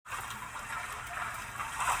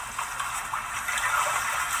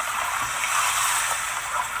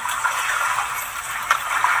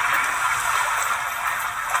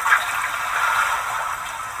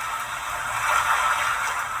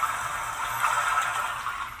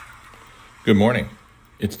Good morning.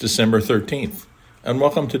 It's December 13th, and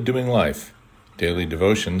welcome to Doing Life, daily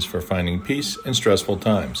devotions for finding peace in stressful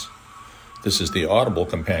times. This is the audible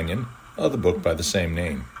companion of the book by the same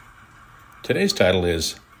name. Today's title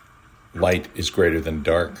is Light is Greater Than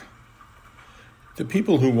Dark. The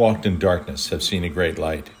people who walked in darkness have seen a great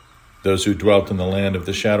light. Those who dwelt in the land of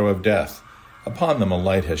the shadow of death, upon them a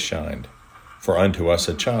light has shined. For unto us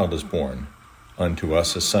a child is born, unto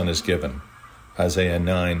us a son is given. Isaiah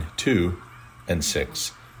 9:2 and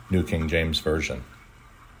 6, New King James Version.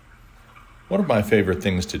 One of my favorite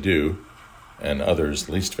things to do, and others'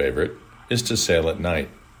 least favorite, is to sail at night.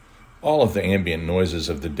 All of the ambient noises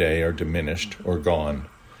of the day are diminished or gone.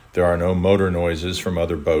 There are no motor noises from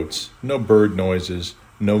other boats, no bird noises,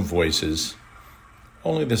 no voices,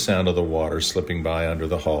 only the sound of the water slipping by under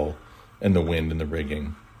the hull and the wind in the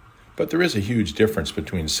rigging. But there is a huge difference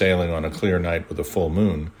between sailing on a clear night with a full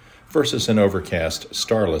moon versus an overcast,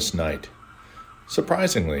 starless night.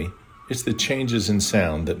 Surprisingly, it's the changes in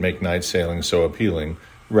sound that make night sailing so appealing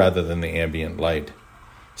rather than the ambient light.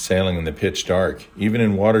 Sailing in the pitch dark, even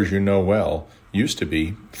in waters you know well, used to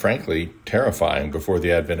be, frankly, terrifying before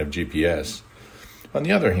the advent of GPS. On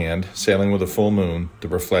the other hand, sailing with a full moon, the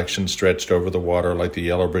reflection stretched over the water like the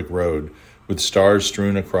yellow brick road, with stars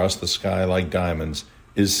strewn across the sky like diamonds,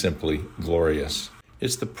 is simply glorious.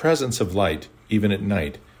 It's the presence of light, even at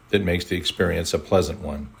night, that makes the experience a pleasant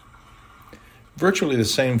one. Virtually the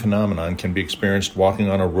same phenomenon can be experienced walking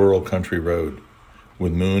on a rural country road.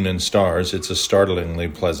 With moon and stars, it's a startlingly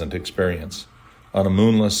pleasant experience. On a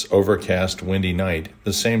moonless, overcast, windy night,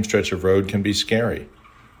 the same stretch of road can be scary.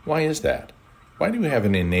 Why is that? Why do we have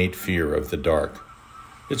an innate fear of the dark?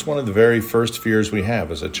 It's one of the very first fears we have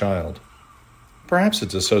as a child. Perhaps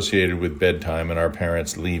it's associated with bedtime and our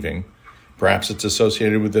parents leaving. Perhaps it's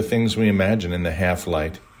associated with the things we imagine in the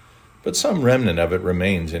half-light. But some remnant of it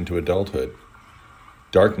remains into adulthood.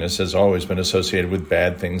 Darkness has always been associated with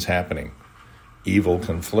bad things happening. Evil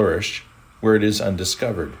can flourish where it is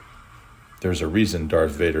undiscovered. There's a reason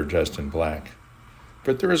Darth Vader dressed in black.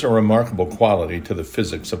 But there is a remarkable quality to the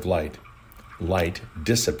physics of light. Light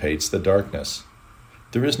dissipates the darkness.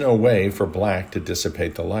 There is no way for black to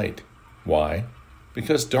dissipate the light. Why?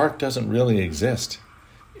 Because dark doesn't really exist.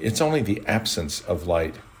 It's only the absence of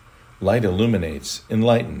light. Light illuminates,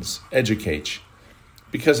 enlightens, educates,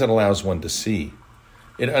 because it allows one to see.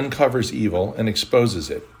 It uncovers evil and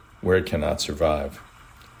exposes it where it cannot survive.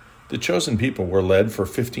 The chosen people were led for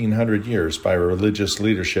 1,500 years by a religious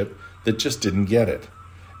leadership that just didn't get it.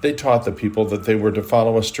 They taught the people that they were to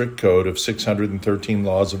follow a strict code of 613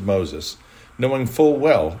 laws of Moses, knowing full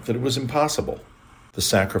well that it was impossible. The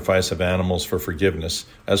sacrifice of animals for forgiveness,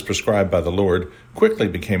 as prescribed by the Lord, quickly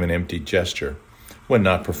became an empty gesture when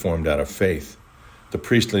not performed out of faith. The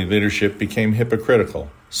priestly leadership became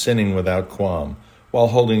hypocritical, sinning without qualm, while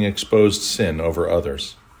holding exposed sin over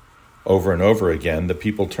others. Over and over again, the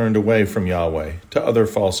people turned away from Yahweh to other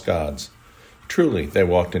false gods. Truly, they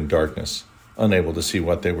walked in darkness, unable to see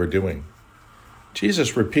what they were doing.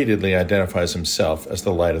 Jesus repeatedly identifies himself as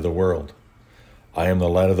the light of the world. I am the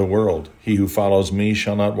light of the world. He who follows me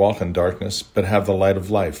shall not walk in darkness, but have the light of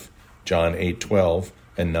life. John 8:12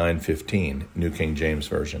 and 9:15, New King James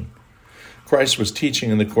Version. Christ was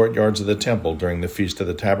teaching in the courtyards of the temple during the Feast of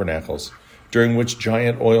the Tabernacles, during which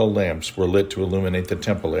giant oil lamps were lit to illuminate the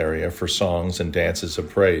temple area for songs and dances of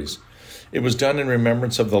praise. It was done in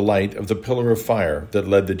remembrance of the light of the pillar of fire that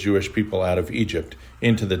led the Jewish people out of Egypt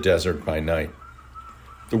into the desert by night.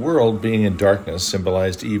 The world, being in darkness,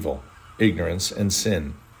 symbolized evil, ignorance, and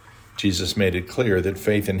sin. Jesus made it clear that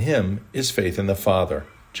faith in him is faith in the Father,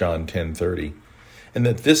 John 10:30, and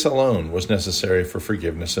that this alone was necessary for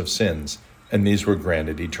forgiveness of sins, and these were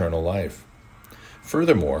granted eternal life.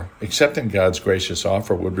 Furthermore, accepting God's gracious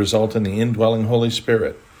offer would result in the indwelling Holy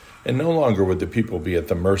Spirit, and no longer would the people be at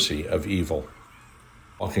the mercy of evil.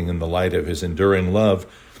 Walking in the light of his enduring love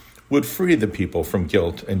would free the people from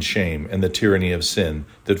guilt and shame and the tyranny of sin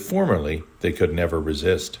that formerly they could never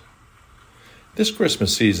resist. This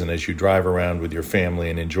Christmas season, as you drive around with your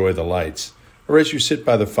family and enjoy the lights, or as you sit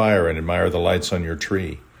by the fire and admire the lights on your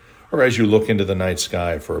tree, or as you look into the night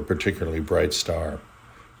sky for a particularly bright star,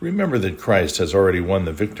 remember that Christ has already won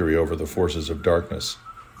the victory over the forces of darkness.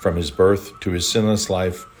 From his birth to his sinless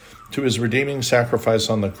life, to his redeeming sacrifice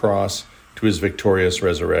on the cross, to his victorious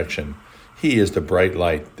resurrection, he is the bright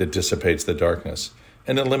light that dissipates the darkness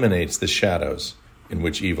and eliminates the shadows in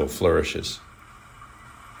which evil flourishes.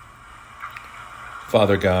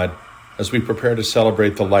 Father God, as we prepare to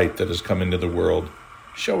celebrate the light that has come into the world,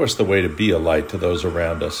 show us the way to be a light to those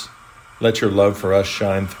around us. Let your love for us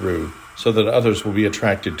shine through, so that others will be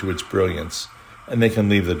attracted to its brilliance, and they can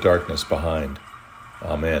leave the darkness behind.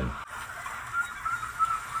 Amen.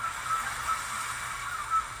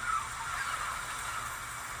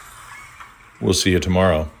 We'll see you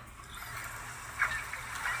tomorrow.